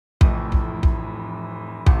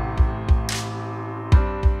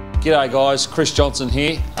G'day guys, Chris Johnson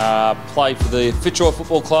here. Played for the Footy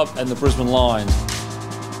Football Club and the Brisbane Lions.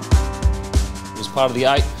 Was part of the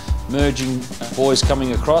 8 merging boys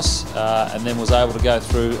coming across and then was able to go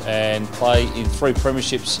through and play in 3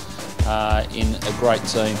 premierships in a great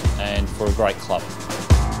team and for a great club.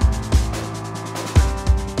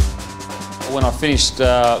 When I finished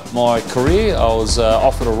my career, I was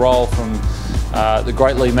offered a role from the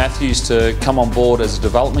great Lee Matthews to come on board as a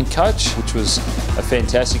development coach, which was a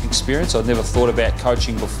fantastic experience. I'd never thought about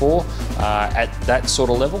coaching before at that sort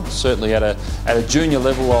of level. Certainly at a junior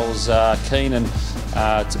level I was keen and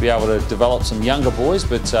to be able to develop some younger boys,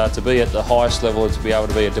 but to be at the highest level and to be able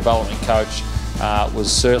to be a development coach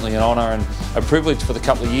was certainly an honour and a privilege for the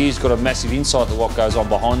couple of years. Got a massive insight to what goes on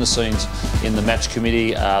behind the scenes in the match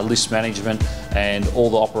committee, list management and all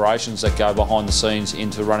the operations that go behind the scenes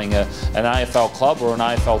into running an AFL club or an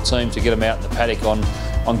AFL team to get them out in the paddock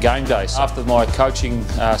on game days. After my coaching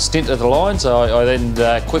stint at the Lions, I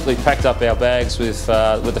then quickly packed up our bags with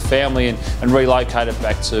the family and relocated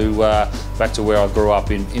back to where I grew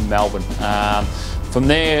up in Melbourne. From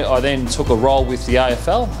there, I then took a role with the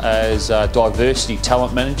AFL as diversity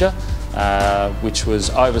talent manager, which was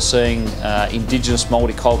overseeing Indigenous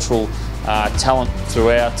multicultural talent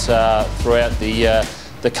throughout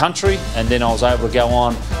the country, and then I was able to go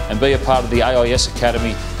on and be a part of the AIS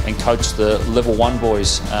Academy and coach the Level 1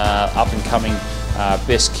 boys, up and coming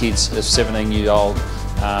best kids of 17 years old.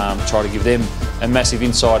 Try to give them a massive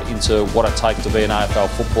insight into what it takes to be an AFL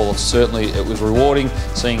footballer. Certainly it was rewarding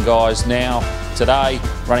seeing guys now, today,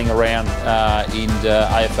 running around in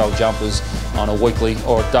AFL jumpers on a weekly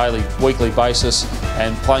or a weekly basis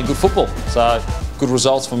and playing good football. So good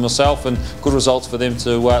results for myself and good results for them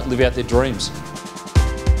to live out their dreams.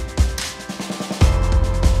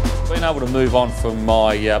 Been able to move on from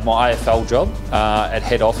my AFL job at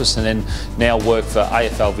head office and then now work for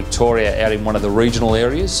AFL Victoria out in one of the regional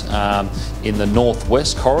areas in the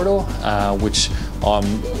northwest corridor, which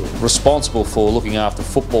I'm responsible for looking after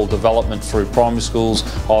football development through primary schools,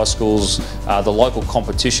 high schools, the local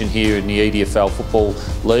competition here in the EDFL Football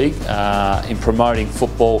League, in promoting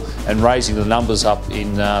football and raising the numbers up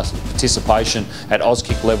in participation at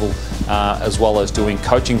Auskick level, as well as doing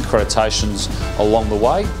coaching accreditations along the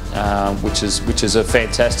way, which is a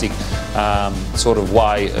fantastic sort of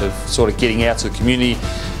way of sort of getting out to the community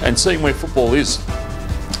and seeing where football is.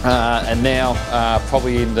 And now,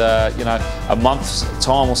 probably in a month's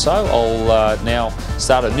time or so, I'll now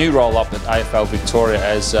start a new role up at AFL Victoria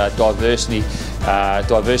as diversity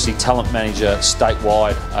talent manager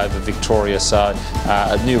statewide over Victoria. So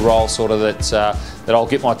a new role sort of that I'll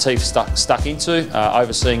get my teeth stuck into,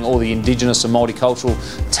 overseeing all the Indigenous and multicultural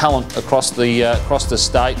talent across the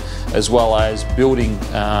state, as well as building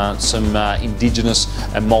some Indigenous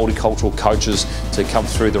and multicultural coaches to come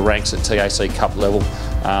through the ranks at TAC Cup level,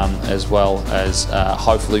 as well as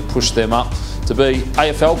hopefully push them up to be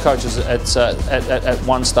AFL coaches at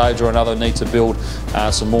one stage or another. Need to build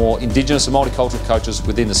some more Indigenous and multicultural coaches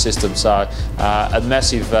within the system. So a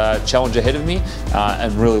massive challenge ahead of me,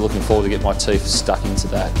 and really looking forward to get my teeth stuck into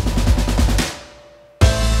that.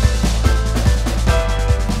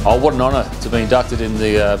 Oh, what an honour to be inducted in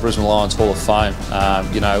the Brisbane Lions Hall of Fame.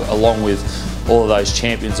 Along with all of those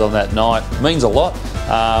champions on that night, it means a lot.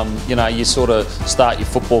 You sort of start your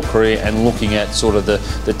football career and looking at sort of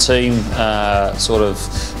the team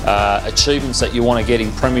achievements that you want to get in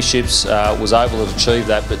premierships. Was able to achieve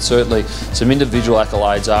that, but certainly some individual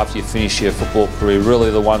accolades after you finish your football career,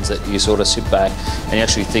 really the ones that you sort of sit back and you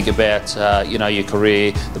actually think about your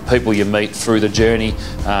career, the people you meet through the journey,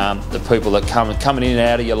 the people that coming in and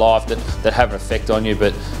out of your life that have an effect on you.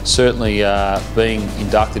 But certainly being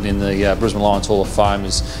inducted in the Brisbane Lions Hall of Fame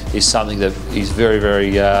is something that is very, very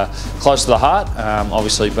close to the heart.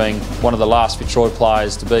 Obviously being one of the last Fitzroy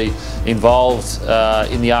players to be involved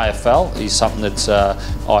in the AFL is something that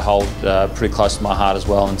I hold pretty close to my heart as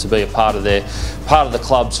well, and to be a part of the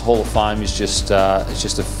club's Hall of Fame is just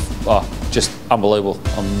unbelievable.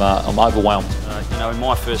 I'm overwhelmed. In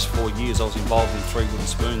my first 4 years I was involved in 3 wooden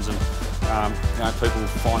spoons, and people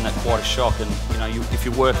find that quite a shock. And if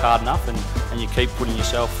you work hard enough and you keep putting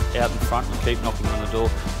yourself out in front, you keep knocking on the door,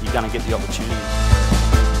 you're going to get the opportunity.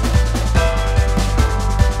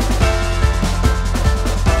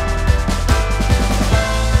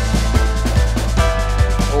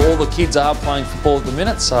 All the kids are playing football at the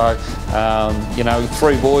minute, so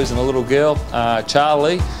 3 boys and a little girl,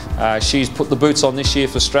 Charlie. She's put the boots on this year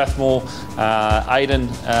for Strathmore. Aidan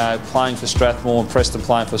playing for Strathmore, and Preston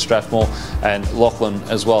playing for Strathmore, and Lachlan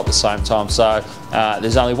as well at the same time. So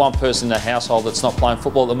there's only one person in the household that's not playing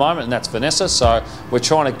football at the moment, and that's Vanessa. So we're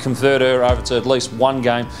trying to convert her over to at least one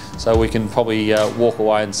game, so we can probably walk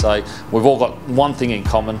away and say we've all got one thing in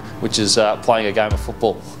common, which is playing a game of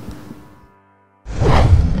football.